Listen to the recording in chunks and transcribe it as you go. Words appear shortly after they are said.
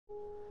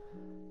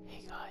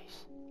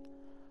guys.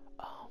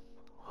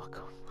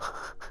 Welcome.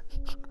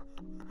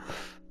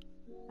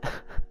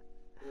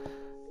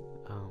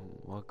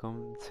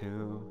 Welcome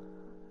to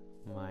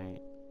my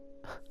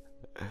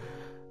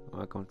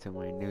welcome to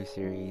my new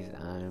series.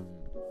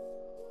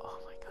 Oh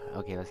my god.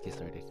 Okay, let's get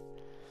started.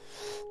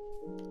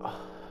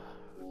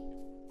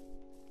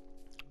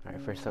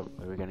 Alright, first up,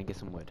 we're gonna get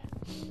some wood.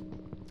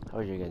 How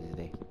was your guys'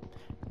 day?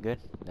 Good?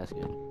 That's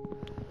good.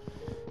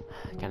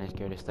 Kinda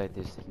scared to start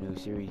this new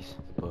series,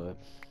 but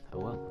oh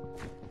well.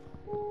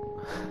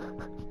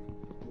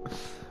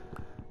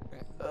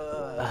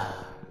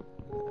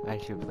 I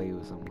should play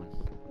with someone.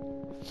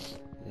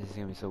 This is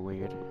gonna be so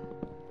weird.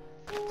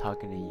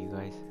 Talking to you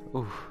guys.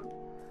 Oof.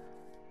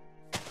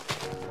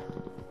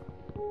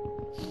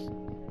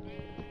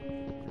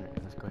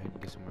 Alright, let's go ahead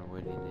and get some more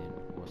wood and then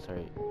we'll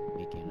start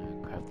making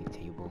a crafting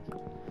table.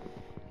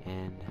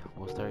 And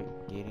we'll start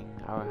getting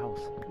our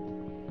house.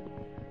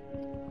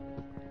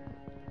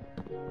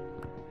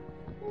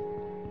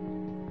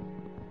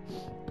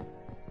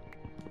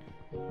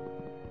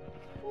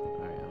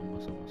 Alright,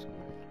 almost.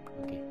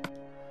 Okay.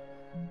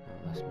 Now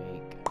let's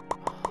make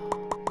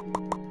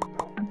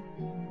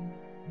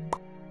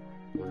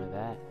one of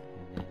that,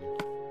 and then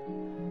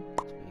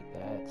let's make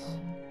that,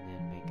 and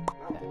then make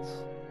that.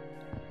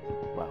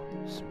 Wow,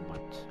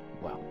 smart.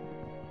 Wow.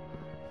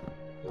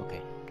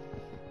 Okay.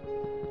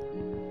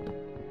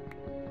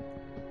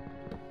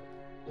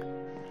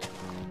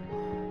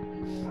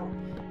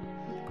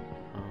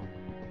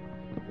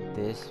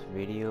 This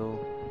video,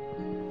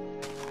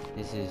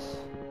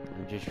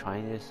 I'm just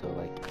trying this, so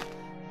like,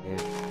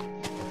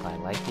 if I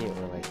like it,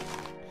 or like,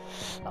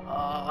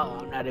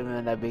 I'm not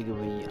even that big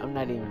of I'm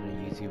not even a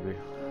YouTuber.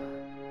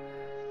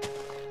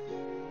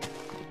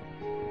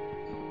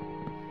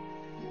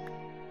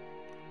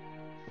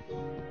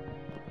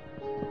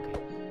 Okay.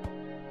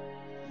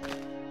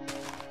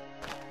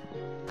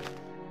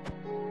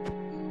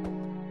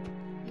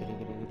 Get it.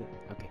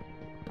 Okay.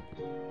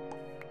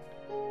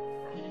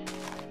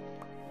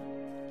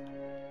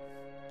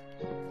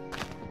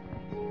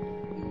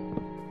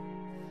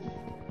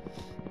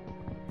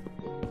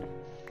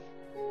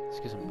 Let's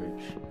get some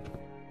birch.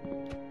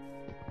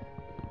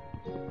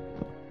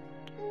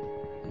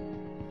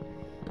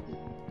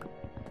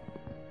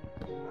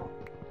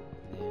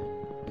 Then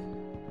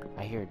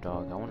I hear a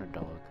dog. I want a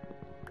dog.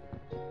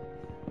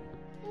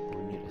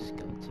 We need a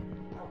skeleton.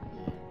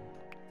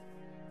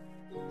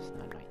 And it's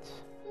not night.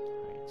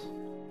 Alright.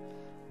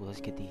 Well,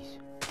 let's get these.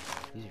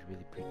 These are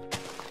really pretty.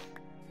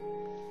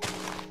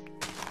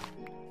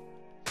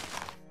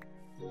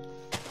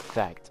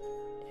 Fact,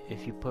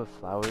 if you put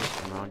flowers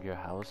around your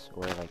house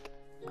or like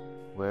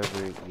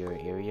wherever your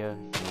area,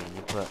 and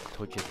you put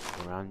torches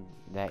around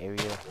that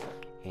area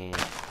and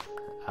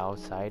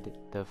outside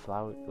the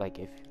flower, like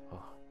if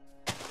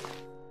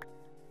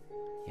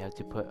you have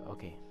to put,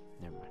 okay,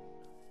 never mind,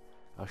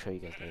 I'll show you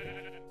guys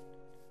later.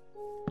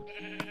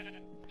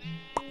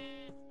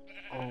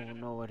 Oh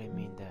no, I didn't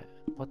mean that.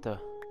 What the?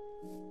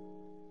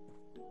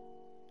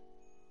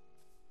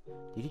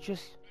 Did he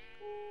just?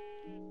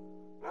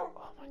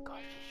 Oh my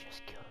gosh,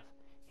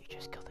 he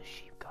just killed a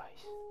sheep,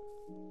 guys.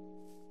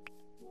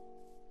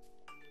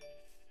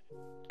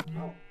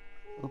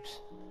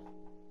 Oops.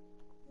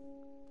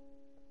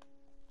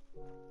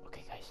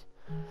 Okay, guys.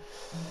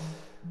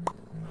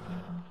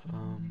 I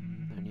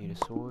need a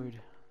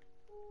sword.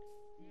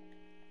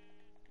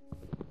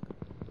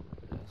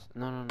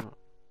 No.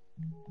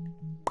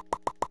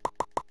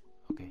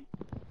 Okay.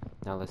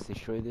 Now let's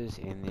destroy this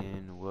and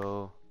then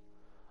we'll...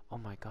 Oh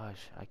my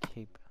gosh, I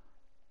keep...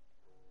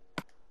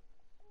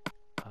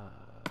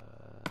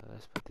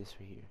 let's put this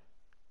right here.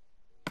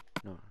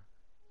 No.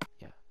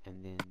 Yeah,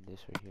 and then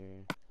this right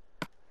here.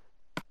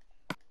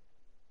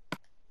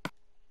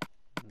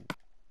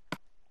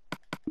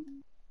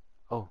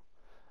 Oh.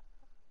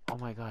 Oh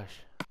my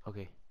gosh.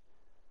 Okay.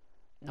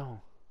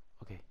 No.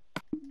 Okay.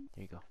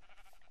 There you go.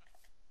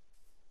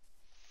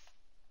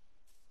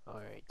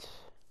 Alright.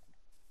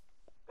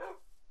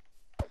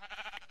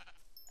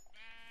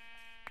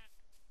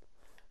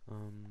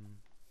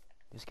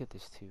 Let's get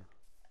this too.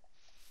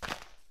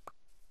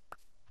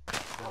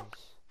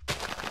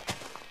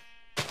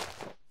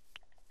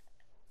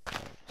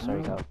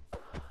 Sorry, cow.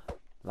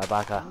 La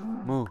vaca.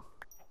 Moo.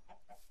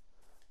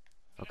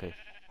 Okay.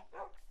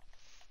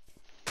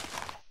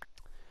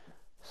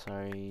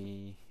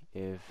 Sorry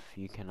if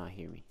you cannot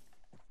hear me.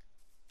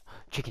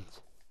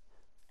 Chickens.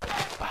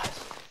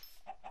 Boss.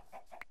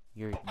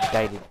 You're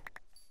dead.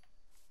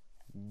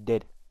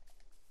 Dead.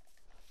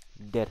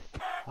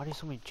 Why are there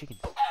so many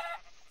chickens?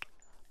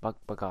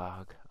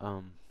 Bagag.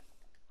 Oh.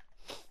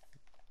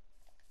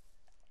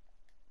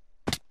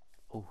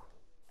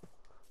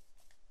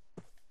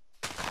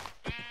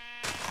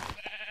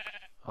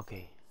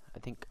 Okay. I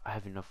think I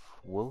have enough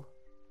wool.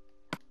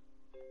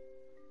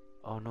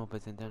 Oh no,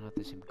 but then they're not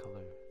the same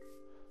color.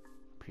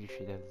 Pretty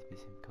sure they have to be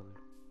the same color.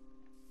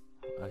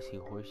 I see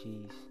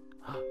horses.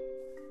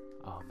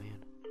 Oh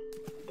man.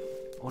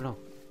 Oh no.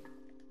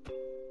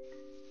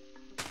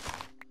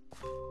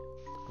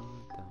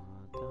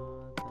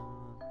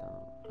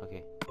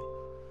 Okay.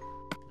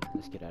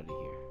 let's get out of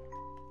here.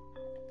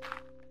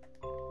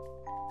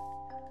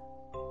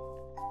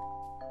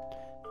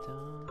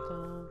 Dun,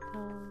 dun,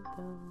 dun,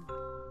 dun.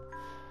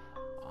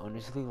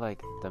 Honestly,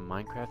 like the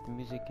Minecraft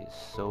music is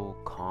so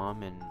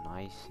calm and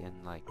nice and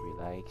like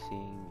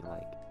relaxing.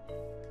 Like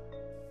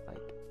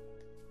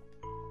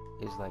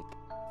it's like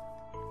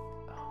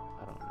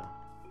I don't know,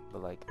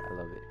 but like I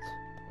love it.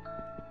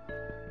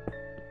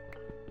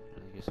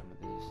 Let's get some of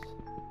this.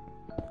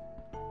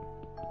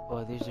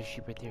 Oh, there's a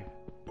sheep right there,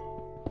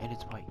 and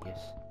it's white. Yes,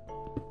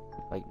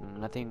 like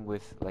nothing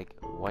with like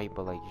white,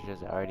 but like you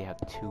just I already have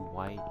 2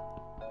 white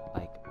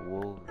like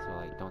wool, so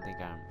like don't think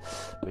I'm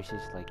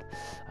racist. Like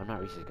I'm not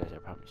racist, guys, I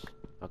promise.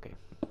 Okay.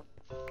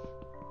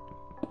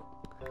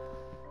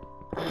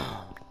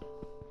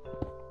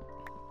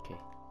 Okay.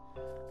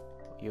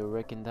 You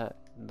reckon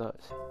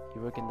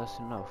that's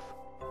enough?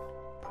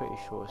 Pretty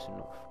sure it's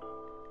enough.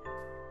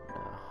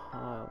 Now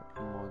how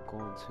am I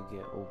going to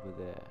get over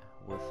there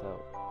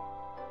without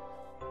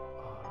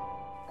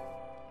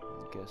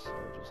I guess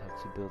I'll just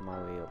have to build my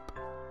way up.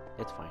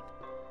 It's fine.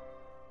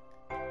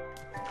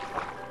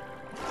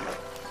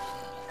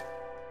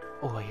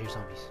 Oh, I hear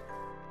zombies.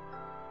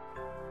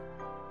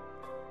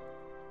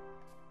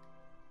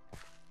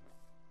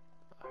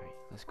 Alright,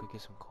 let's go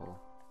get some coal.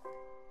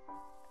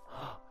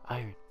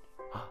 Iron.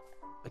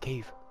 A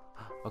cave.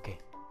 Okay.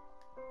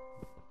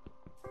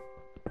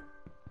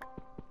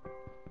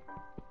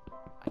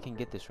 I can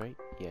get this, right?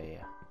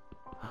 Yeah.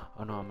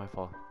 Oh no, I might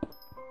fall.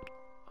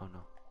 Oh no.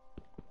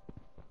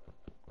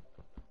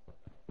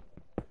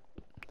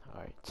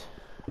 Alright.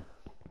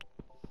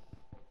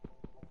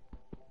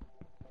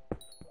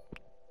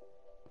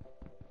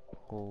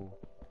 Oh.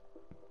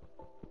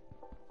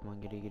 Come on,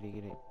 get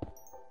it.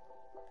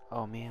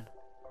 Oh man.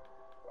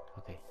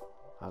 Okay,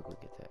 I'll go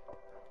get that.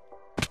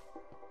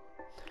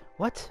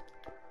 What?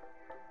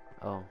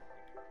 Oh.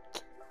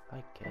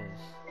 I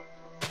guess.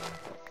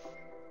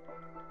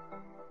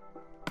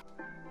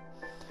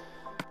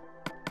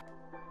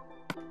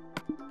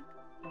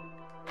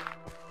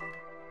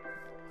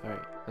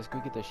 Alright, let's go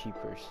get the sheep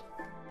first.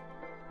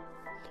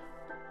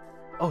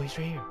 Oh, he's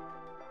right here.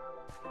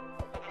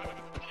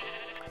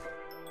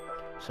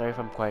 Sorry if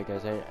I'm quiet,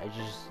 guys. I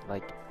just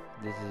like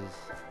this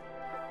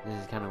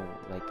is kind of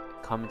like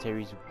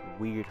commentary's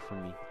weird for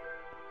me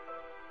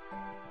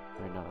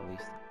right now, at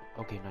least.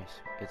 Okay, nice.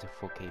 It's a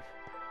full cave.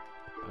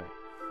 Alright,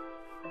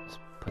 let's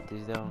put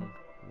this down.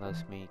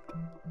 Let's make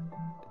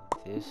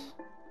this,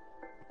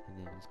 and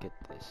then let's get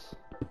this.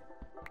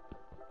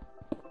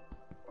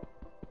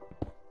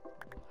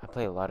 I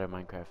play a lot of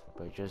Minecraft,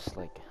 but just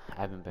like I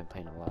haven't been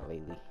playing a lot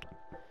lately,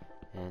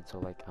 and so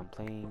like I'm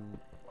playing,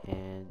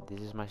 and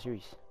this is my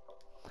series.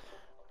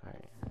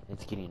 Alright,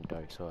 it's getting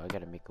dark, so I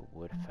gotta make a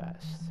wood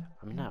fast.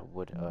 I mean, not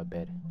wood,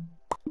 bed.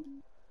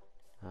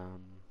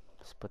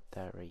 Let's put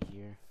that right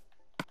here.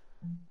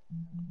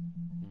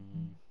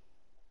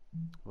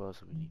 What else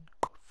do we need?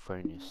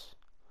 Furnace.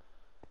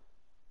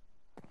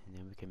 And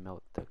then we can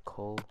melt the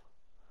coal.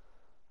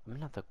 I mean,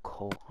 not the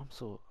coal. I'm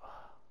so...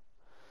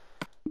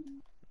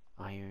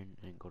 iron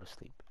and go to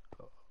sleep.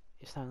 Oh,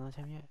 it's not night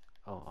time yet?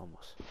 Oh,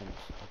 almost. Okay.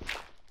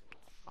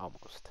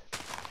 Almost.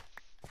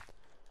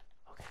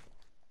 Okay.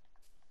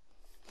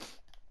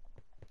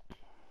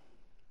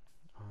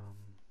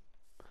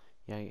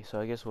 Yeah, so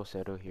I guess we'll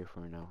settle here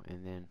for now,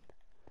 and then...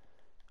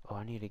 Oh,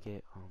 I need to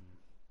get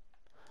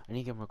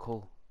more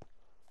coal.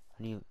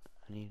 I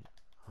need,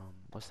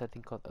 what's that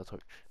thing called? A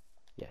torch.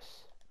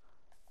 Yes.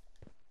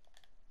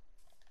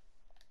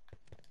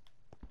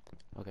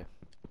 Okay.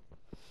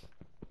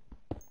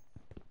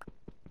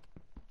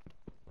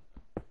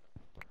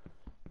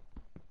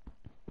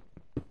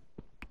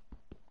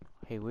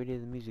 Hey, where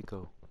did the music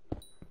go?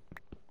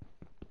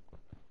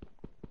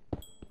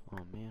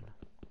 Oh, man.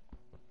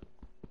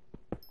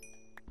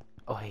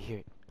 Oh, I hear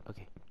it.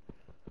 Okay.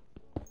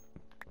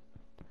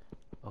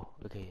 Oh,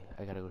 okay.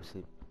 I gotta go to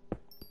sleep.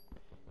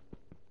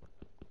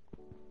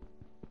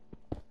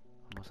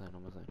 Almost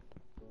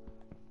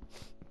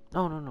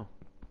done. No.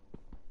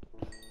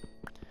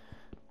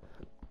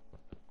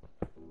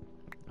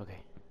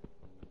 Okay.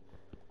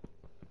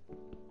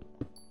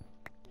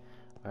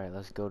 Alright,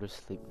 let's go to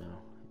sleep now.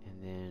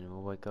 And then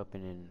we'll wake up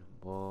and then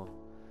we'll...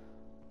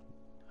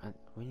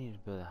 we need to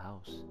build a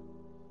house.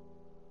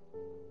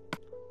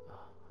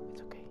 Oh,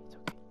 it's okay.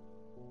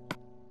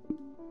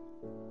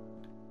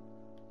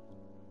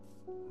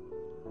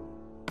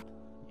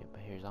 Yep, I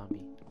hear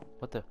zombie.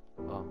 What the?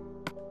 Oh.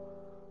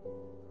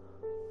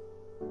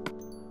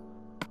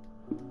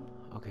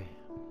 Okay.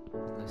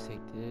 Let's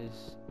take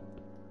this.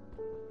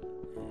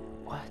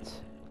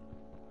 What?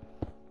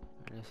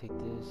 Let's take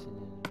this and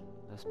then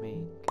let's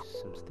make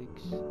some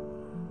sticks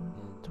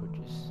and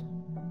torches.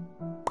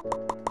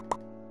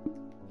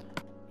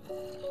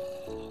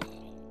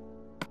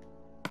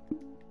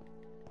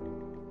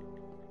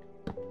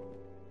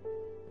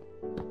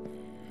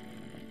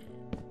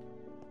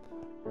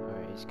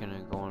 Alright, it's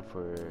gonna go on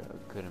for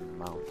a good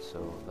amount,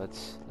 so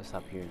let's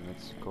stop here and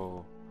let's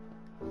go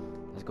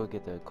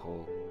get the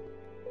coal.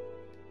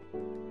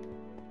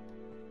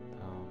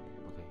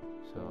 Okay,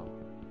 so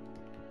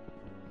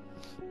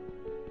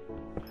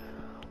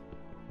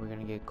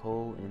get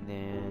coal, and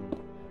then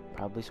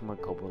probably some more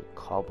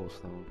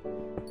cobblestone,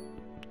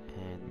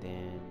 and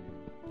then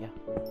yeah.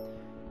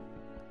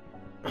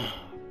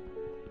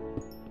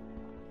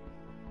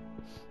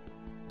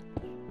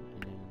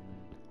 And then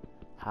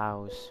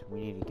house. We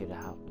need to get a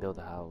house, build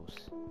a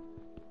house,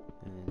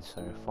 and then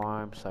start a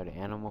farm, start an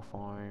animal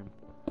farm.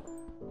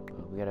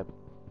 We gotta.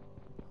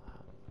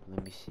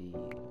 Let me see.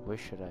 Where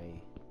should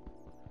I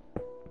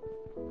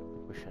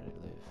live?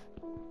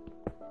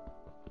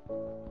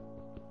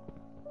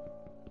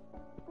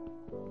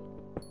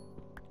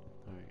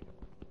 Alright.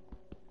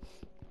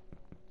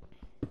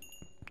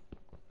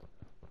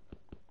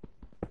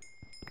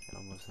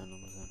 Almost done,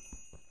 almost done.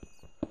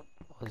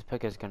 Oh, this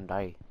pickaxe is gonna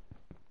die.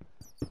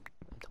 It's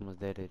almost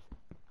dead.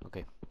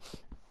 Okay.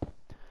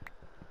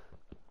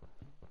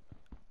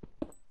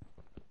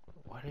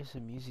 Why does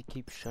the music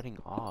keep shutting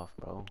off,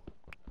 bro?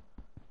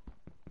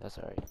 That's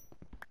alright.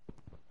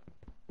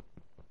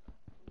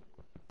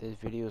 This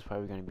video is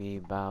probably gonna be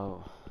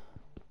about,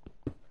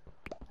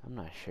 I'm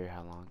not sure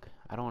how long.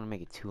 I don't want to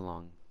make it too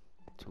long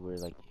to where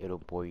like it'll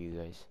bore you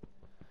guys.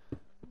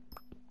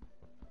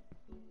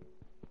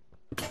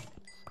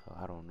 So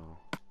I don't know.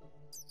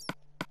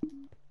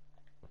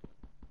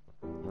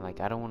 And like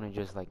I don't want to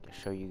just like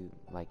show you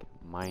like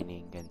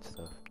mining and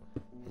stuff.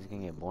 It's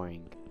gonna get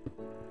boring.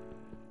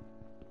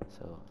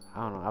 So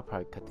I don't know. I'll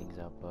probably cut things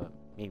out, but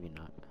maybe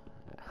not.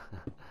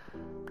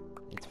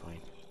 It's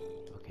fine.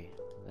 Okay.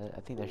 I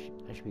think that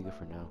should be good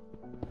for now.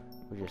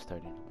 We're just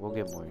starting. We'll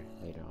get more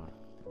later on.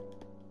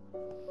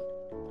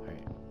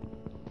 Alright.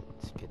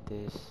 Let's get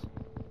this.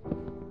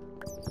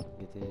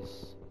 Get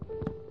this.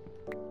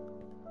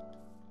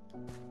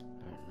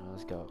 Alright, now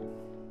let's go.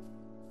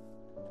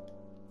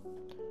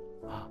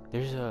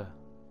 There's a...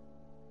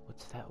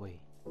 What's that way?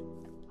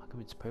 How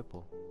come it's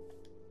purple?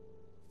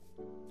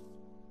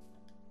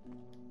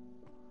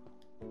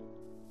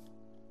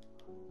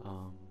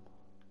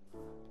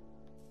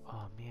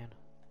 Oh man.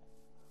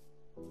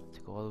 Let's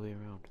go all the way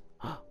around.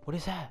 What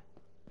is that?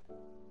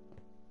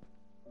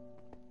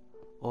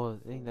 Oh, I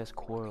think that's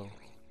coral.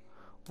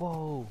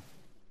 Whoa!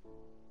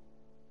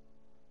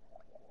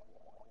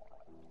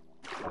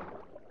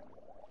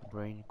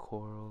 Brain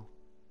coral.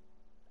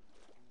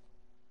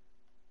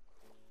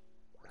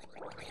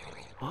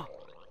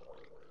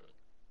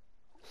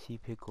 Sea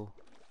pickle.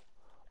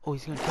 Oh,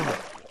 he's gonna kill me.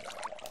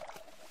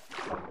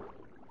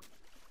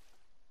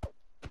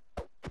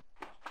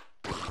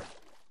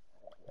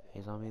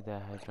 A zombie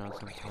that has drowned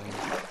sometimes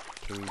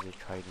carries a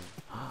trident.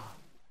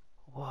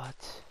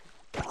 What?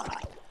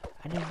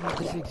 I didn't know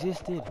this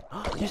existed.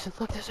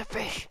 Look, there's a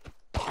fish.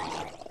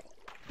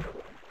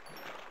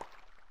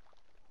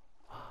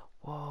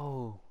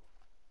 Whoa.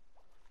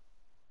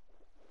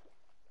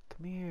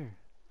 Come here.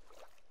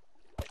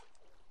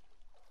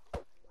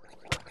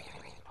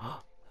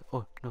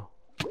 Oh, no.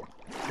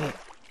 Hey.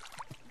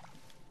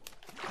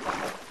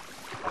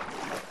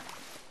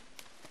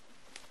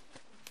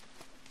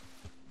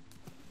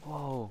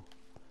 Whoa.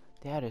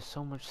 That is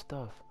so much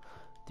stuff.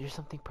 There's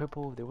something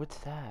purple over there. What's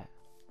that?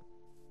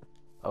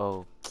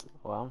 Oh,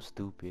 well, I'm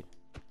stupid.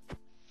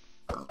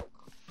 Well,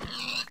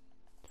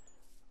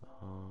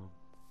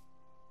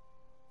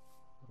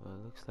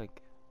 it looks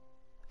like,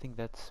 I think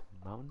that's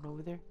mountain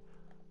over there.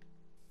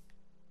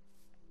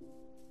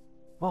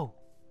 Whoa,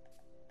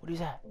 what is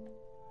that?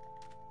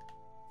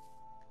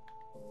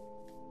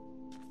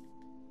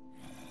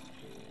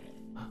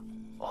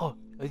 Oh,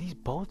 are these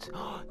boats?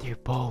 They're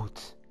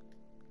boats.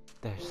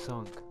 They're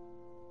sunk.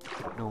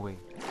 No way.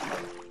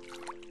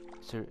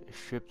 Sir,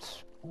 stripped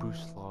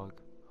spruce log.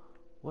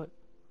 What?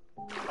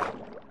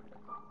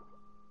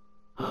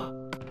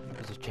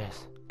 There's a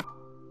chest.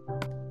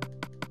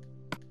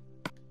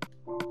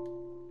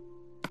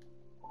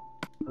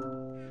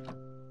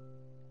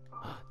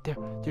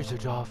 There's a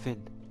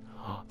dolphin.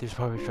 There's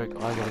probably a shark.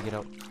 Oh, I gotta get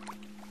out.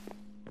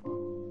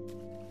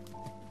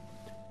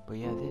 But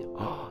yeah,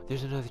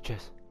 there's another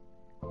chest.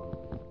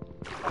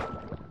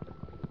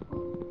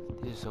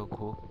 This is so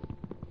cool.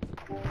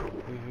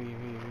 Hurry.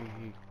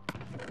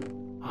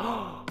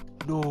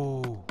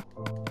 No.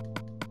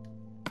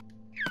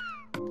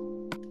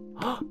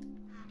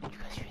 You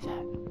guys hear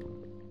that?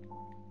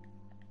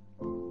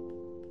 No.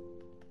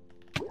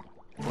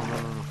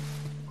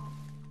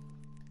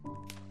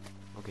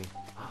 Okay,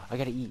 I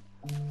gotta eat.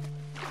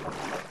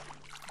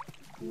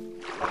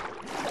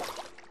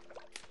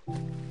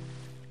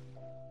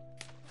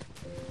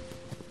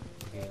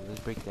 Okay,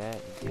 let's break that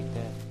and take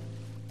that.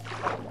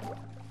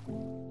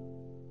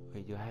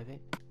 Wait, do I have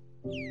it?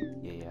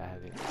 Yeah, I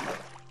have it.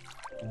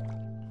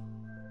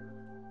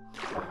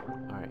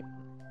 Alright.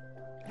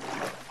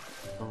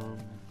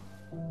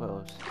 What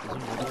else? Is there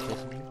another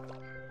chest in here?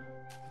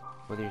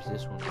 Well, there's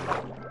this one.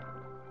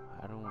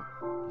 I don't...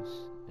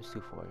 It's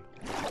too far.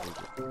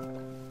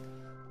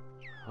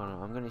 Hold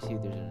on, I'm gonna see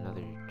if there's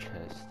another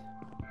chest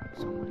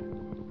somewhere.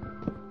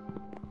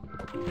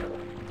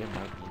 There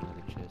might be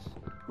another chest.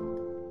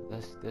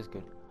 That's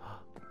good.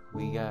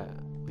 We got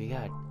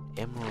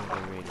emerald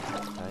already,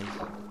 guys.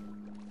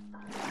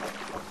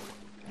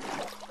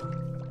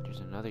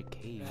 There's another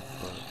cave,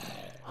 but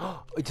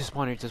It's a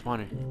spawner, it's a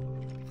spawner.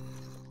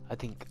 I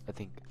think.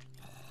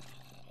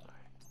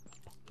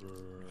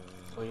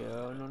 Oh yeah,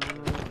 no, no, no,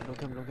 no, don't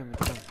kill me, don't kill me,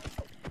 don't kill me.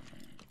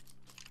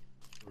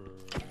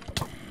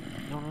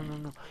 No, no, no,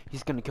 no.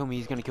 He's gonna kill me,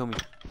 he's gonna kill me.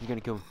 He's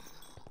gonna kill me.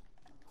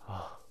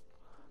 Oh,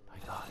 my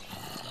gosh.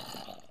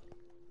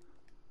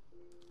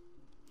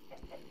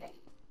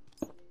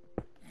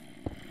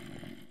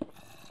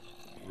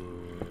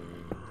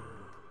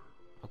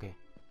 Okay.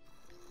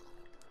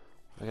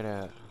 I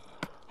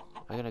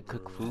gotta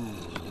cook food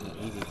and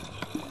eat it.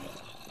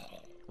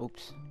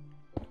 Oops.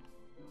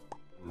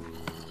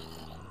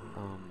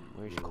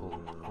 Where's coal?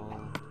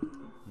 Coal,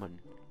 mutton.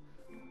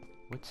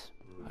 What's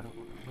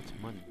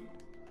mutton?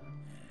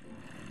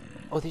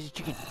 Oh, there's a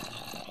chicken.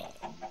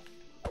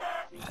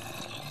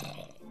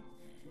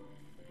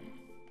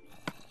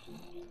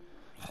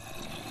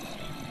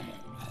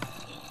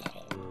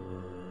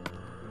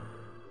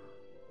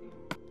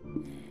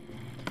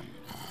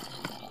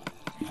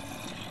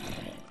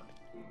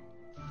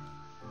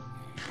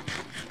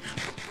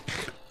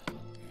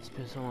 It's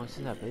been so long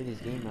since I played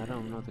this game. I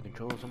don't know the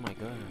controls. Oh my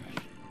gosh.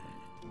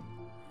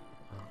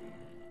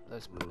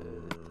 Let's put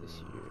this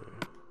here.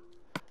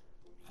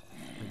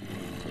 And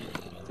then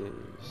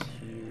this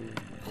here.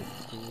 Put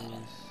this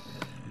here.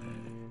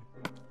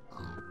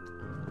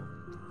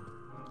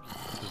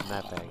 This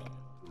map bag.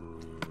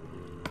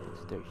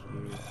 Start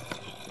here.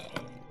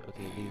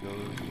 Okay, leave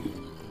those.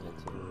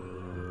 That's it.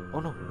 Oh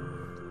no!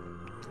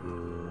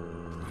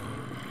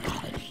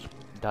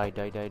 Die.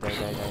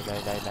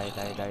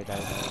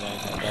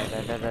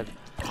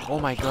 Oh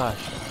my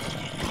gosh!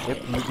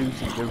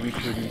 They're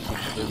reproducing.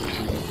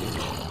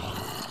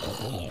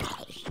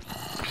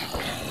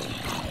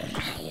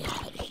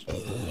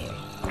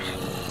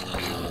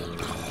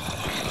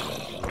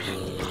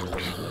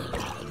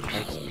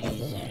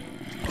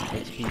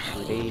 XP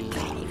for days.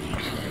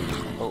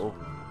 Oh.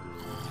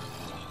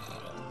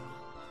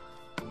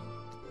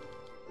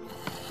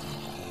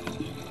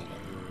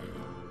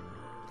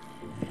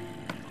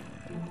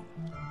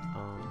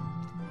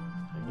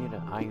 I need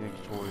an iron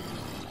sword.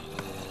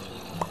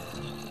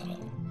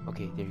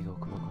 Okay, there you go.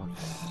 Come on.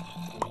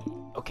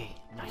 Okay,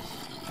 nice.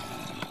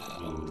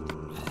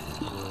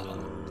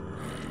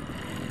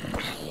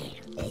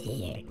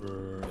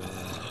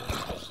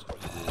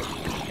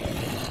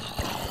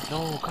 No,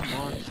 come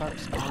on, start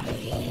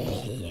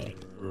spawning.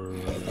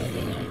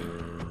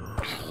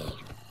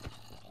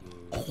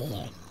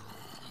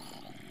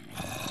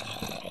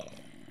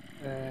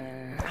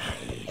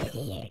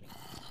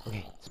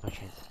 Okay, it's my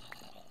chance.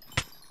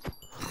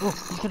 Oh,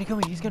 he's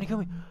gonna kill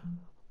me.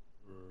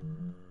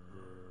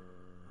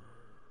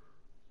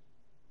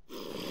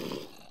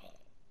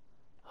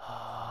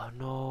 Oh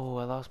no,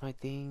 I lost my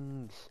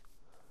things.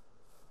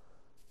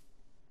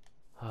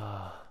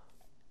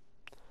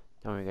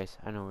 Don't worry guys,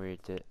 I know where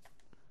it's at.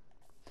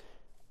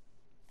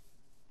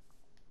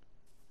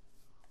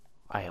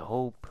 I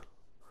hope.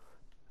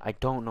 I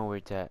don't know where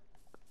it's at.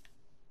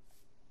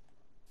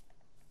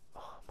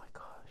 Oh my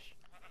gosh.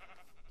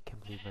 I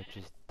can't believe I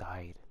just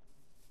died.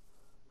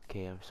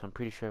 Okay, so I'm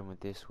pretty sure I went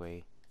this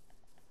way.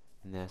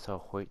 And then I saw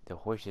the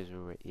horses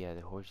were right, yeah,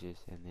 the horses,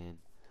 and then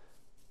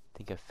I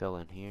think I fell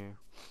in here.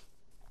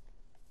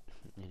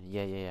 And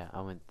yeah,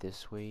 I went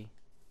this way.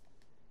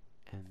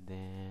 And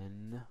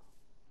then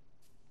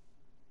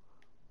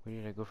where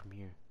did I go from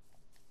here?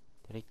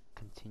 Did I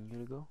continue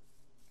to go?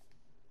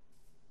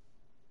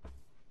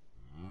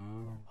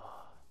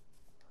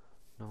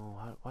 No,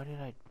 why did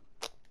I?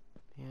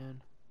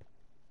 Man.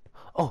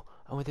 Oh,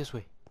 I went this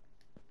way.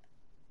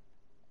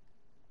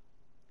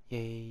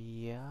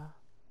 Yeah.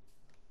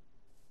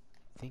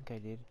 I think I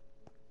did.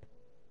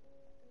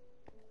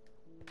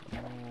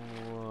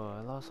 Oh,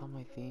 I lost all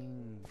my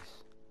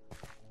things.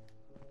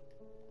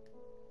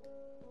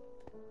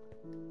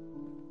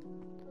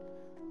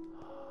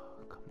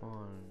 Oh, come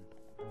on.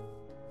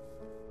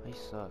 I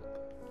suck.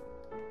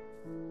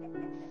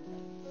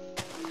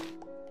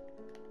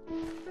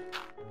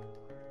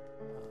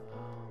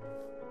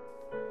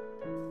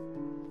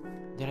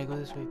 Did I go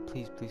this way?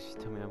 Please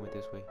tell me I went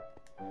this way.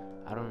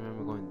 I don't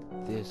remember going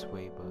this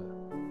way, but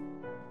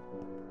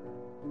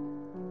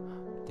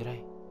did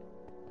I?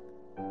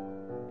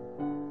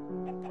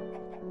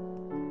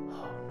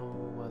 Oh no,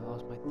 I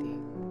lost my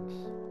things.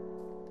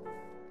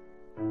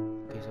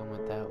 Okay, so I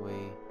went that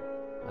way.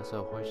 I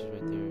saw horses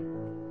right there.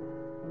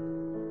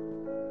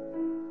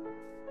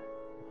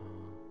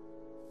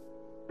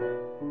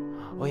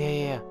 Oh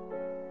yeah.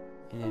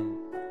 And then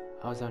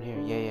I was down here.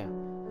 Yeah.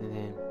 And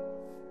then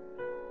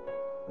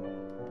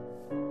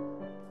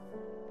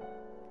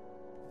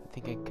I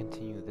think I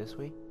continue this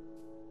way.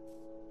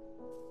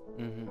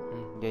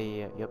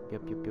 Yeah. Yep.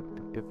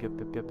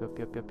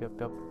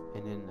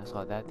 And then I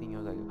saw that thing. I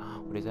was like,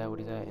 oh, what is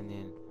that? And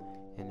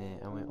then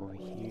I went over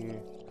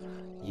here.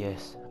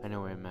 Yes, I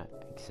know where I'm at.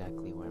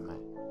 Exactly where I'm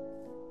at.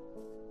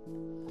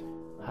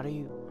 How do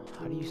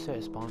you set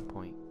a spawn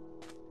point?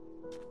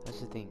 That's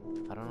the thing.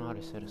 I don't know how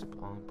to set a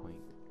spawn point.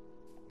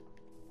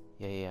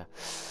 Yeah.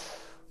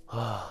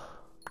 Hold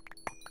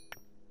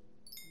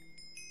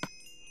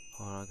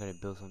on, I gotta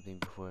build something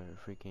before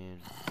freaking.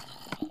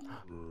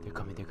 They're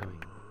coming, they're coming.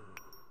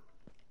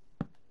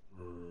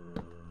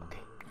 Okay.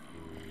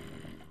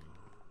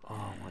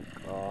 Oh my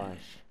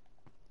gosh.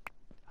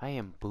 I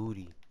am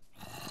booty.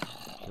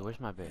 Okay, where's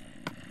my bed?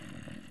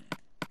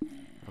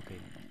 Okay.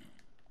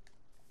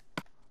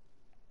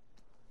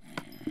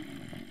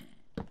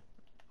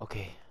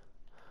 Okay.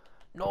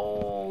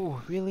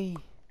 No, really?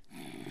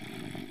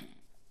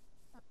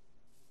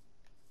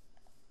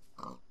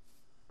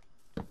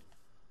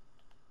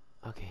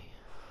 Okay.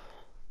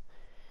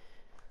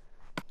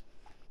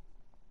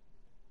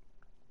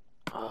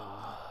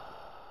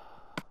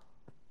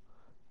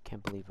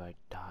 Can't believe I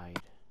died.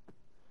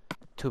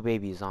 2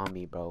 babies on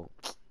me, bro.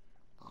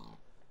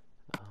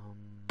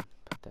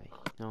 Put that.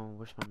 No,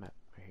 where's my map?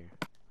 Right here.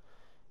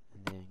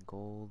 And then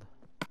gold,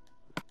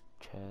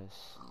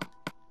 chest,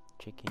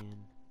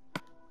 chicken.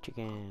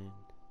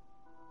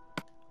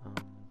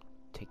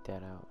 Take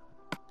that out.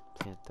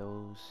 Plant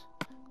those.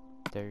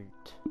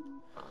 Dirt.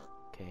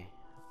 Okay.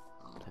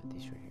 Plant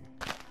these right here.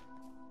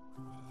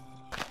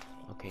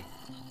 Okay.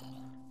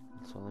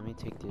 So let me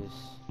take this.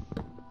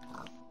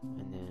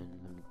 And then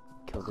let me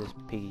kill this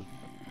piggy.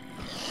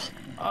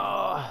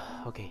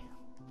 Okay.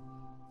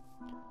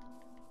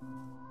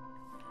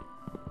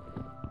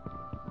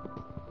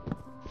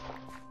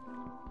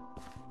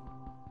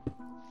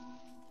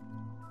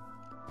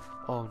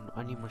 Oh, no,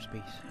 I need more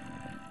space.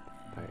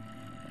 Alright.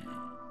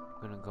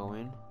 I'm gonna go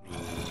in.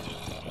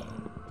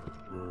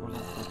 Oh, no,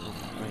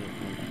 wait.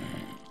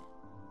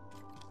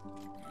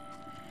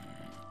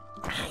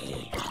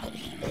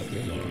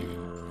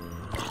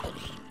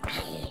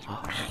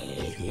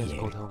 He has a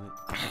gold helmet.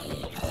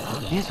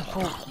 He has a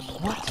full.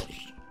 What?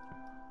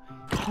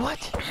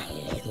 What?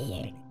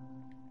 Alright,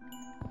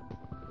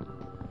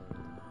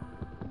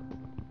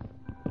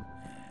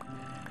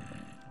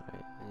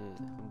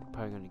 I'm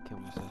probably gonna kill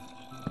myself.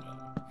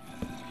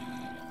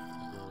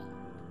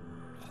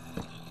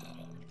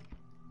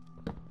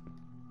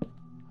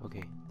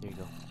 Okay, there you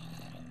go.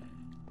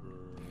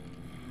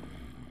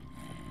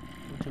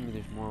 Don't tell me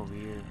there's more over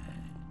here.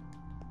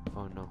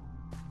 Oh no.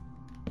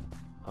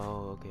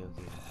 Oh, okay.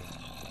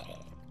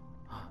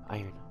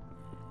 Iron.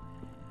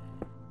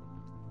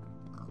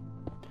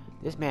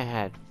 This man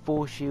had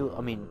full shield,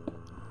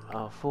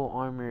 full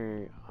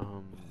armor,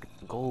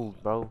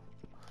 gold, bro.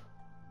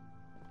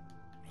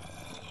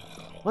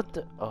 What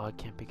the? Oh, I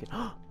can't pick it.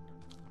 I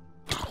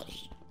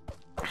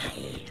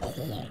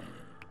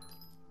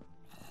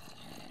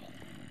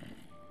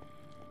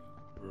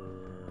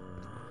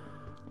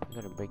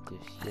gotta break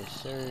this.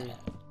 Yes, sir.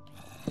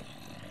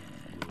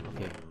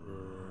 Okay.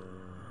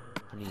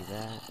 I need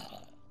that.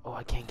 Oh,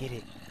 I can't get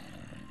it.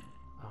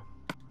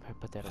 I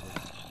put that away.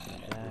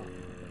 That.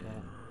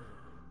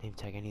 Name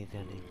tag. I need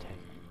that name tag.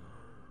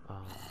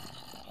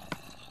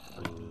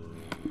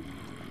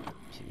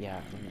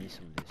 Yeah, let me need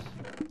some of this.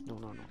 No.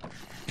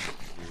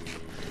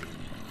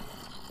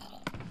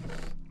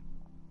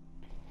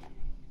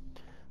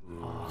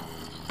 Oh,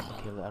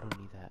 okay. I don't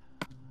need that.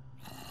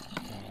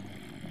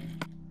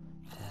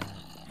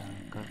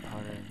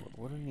 Gunpowder.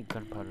 What do I need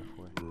gunpowder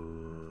for?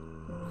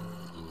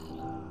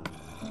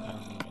 I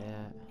don't need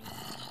that.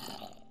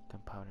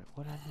 Gunpowder.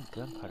 What do I need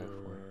gunpowder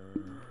for?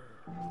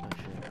 Not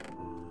sure.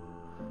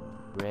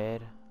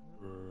 Red.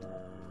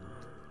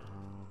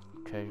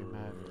 Treasure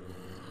map.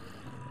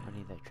 I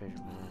need that treasure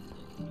map.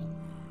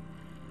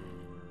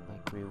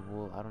 Like gray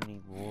wool. I don't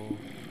need wool.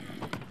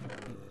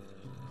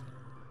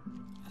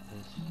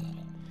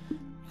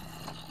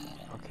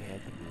 Okay, I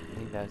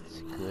think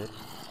that's good.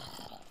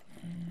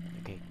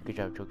 Okay, good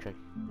job, choke.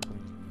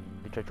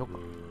 Good job, choke.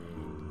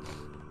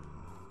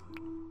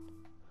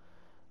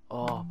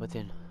 Oh, but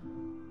then.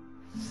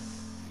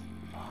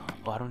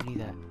 Oh, I don't need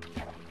that.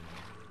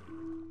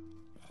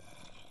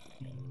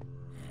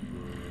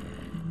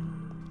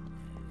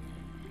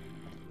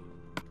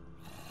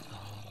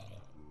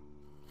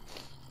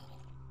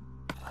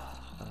 I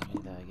don't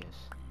need that, I guess.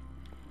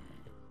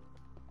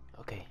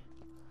 Okay.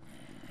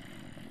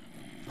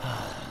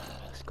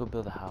 Let's go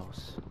build a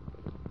house.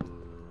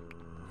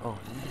 Oh,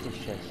 let me get this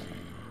chest.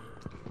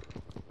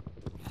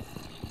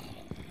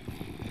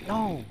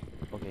 No!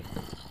 Okay.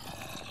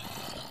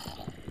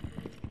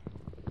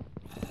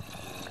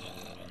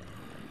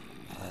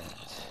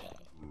 Alright.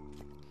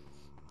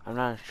 I'm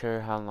not sure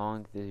how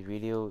long this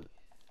video,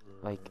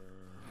 like,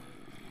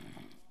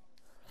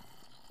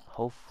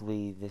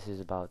 hopefully this is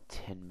about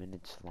 10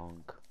 minutes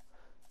long.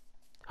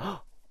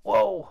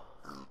 Whoa!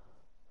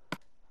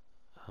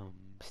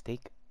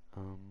 Steak,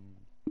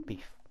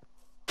 beef.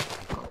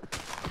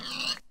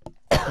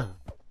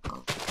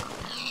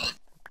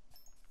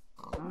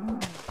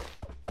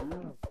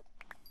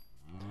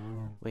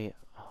 Wait,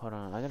 hold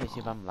on. I gotta see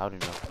if I'm loud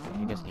enough. If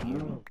you guys can hear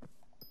me.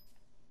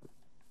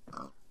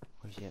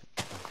 Where's he at?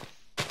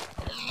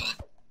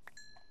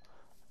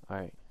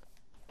 Alright.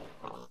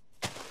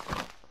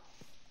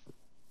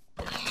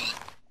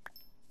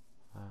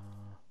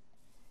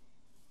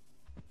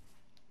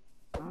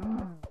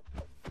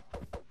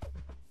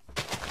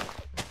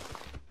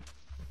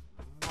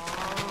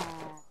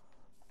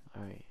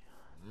 Alright.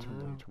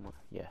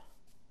 Yeah.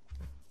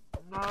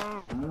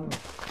 Oh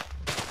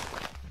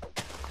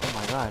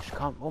my gosh,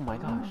 come. Oh my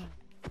gosh.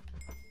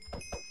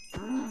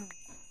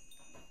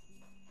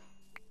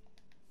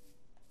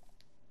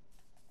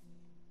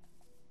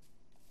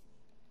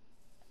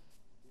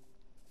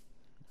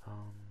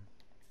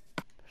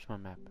 Where's my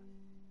map?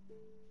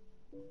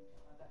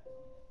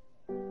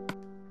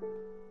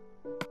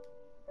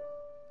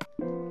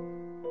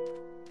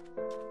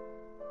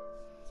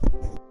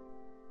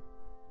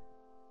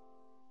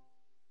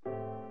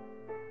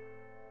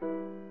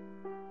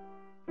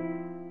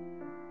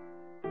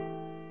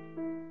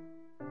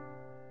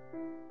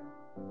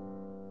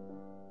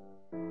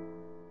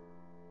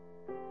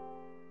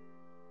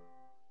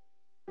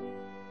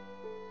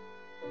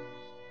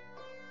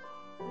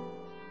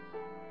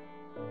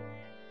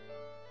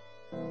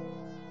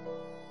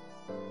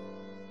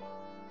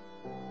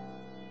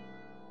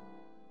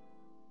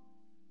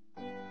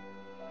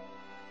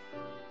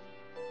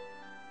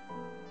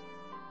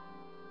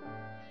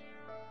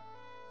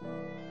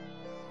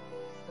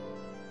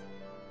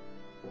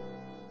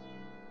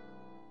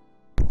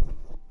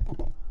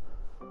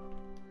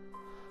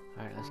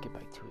 Alright, let's get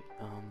back to it.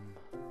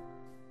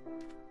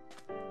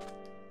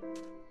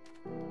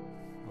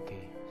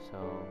 Okay, so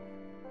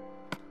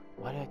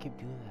why do I keep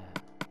doing that?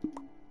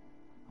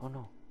 Oh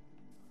no.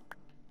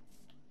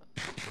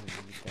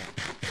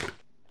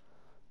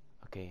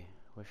 Okay,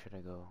 where should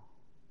I go?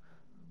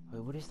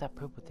 Wait, what is that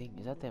purple thing?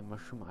 Is that the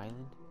Mushroom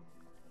Island?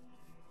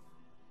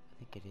 I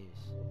think it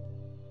is.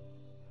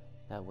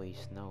 That way,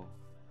 snow.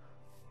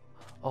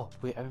 Oh,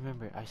 wait, I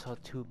remember. I saw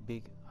two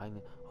big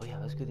islands. Oh yeah,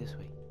 let's go this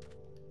way.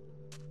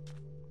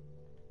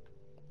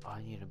 Oh,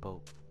 I need a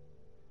boat.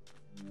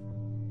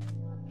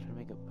 Should I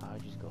make a... I'll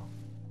just go.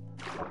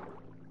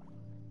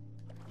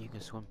 You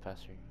can swim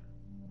faster.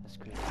 That's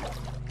great.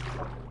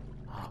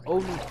 Oh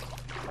no!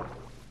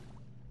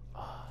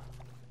 Oh.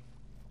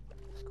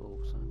 Let's go,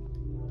 son.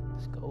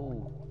 Let's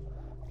go.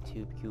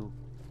 Tube cube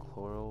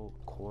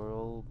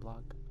coral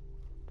block.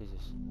 What is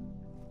this?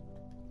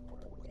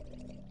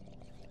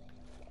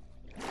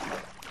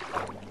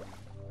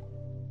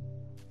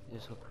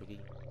 It's so pretty.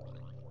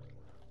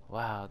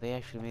 Wow, they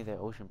actually made that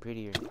ocean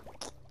prettier.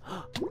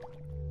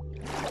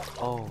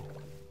 Oh,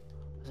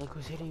 it's like,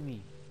 who's hitting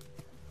me?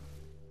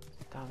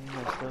 Got me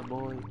messed up,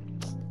 boy.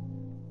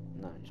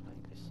 No, I'm just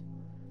playing this.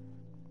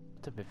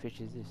 What type of fish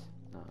is this?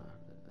 No,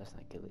 let's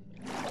not kill it.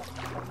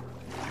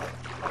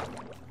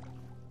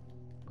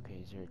 Okay,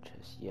 is there a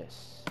chest?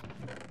 Yes.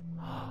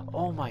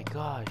 Oh my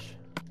gosh.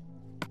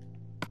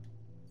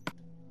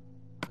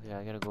 Okay,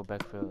 I gotta go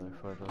back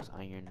for those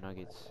iron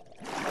nuggets.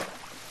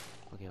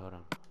 Okay, hold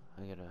on.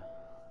 I gotta,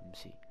 let me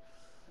see.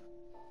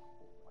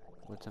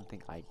 What's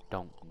something I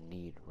don't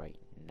need right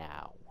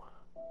now?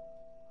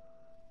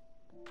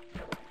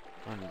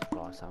 I don't need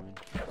raw salmon.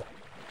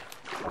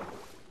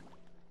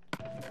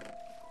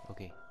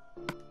 Okay.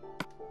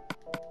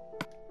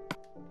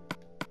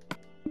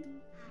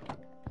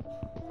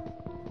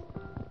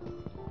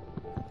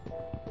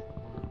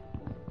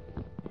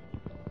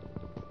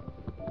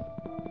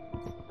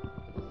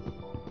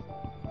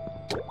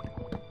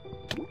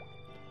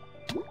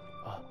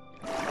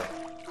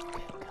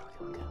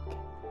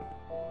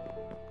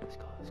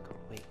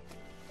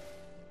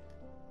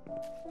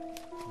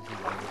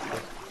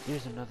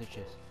 There's another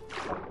chest.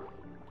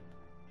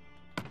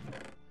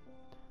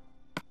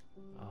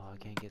 Oh, I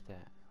can't get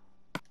that.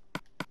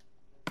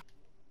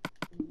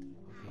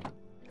 Okay.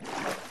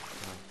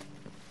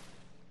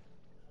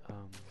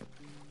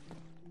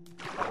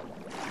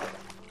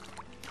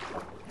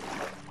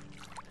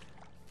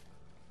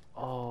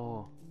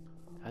 Oh,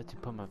 I had to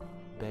put my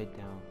bed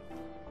down.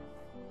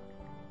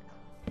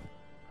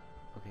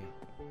 Okay.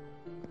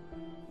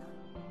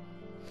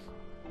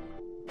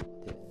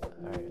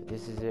 Alright,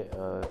 this is it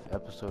of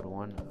episode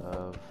 1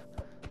 of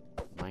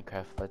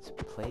Minecraft Let's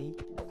Play.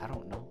 I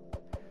don't know.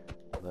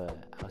 But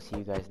I'll see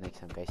you guys next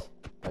time, guys.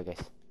 Bye,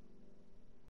 guys.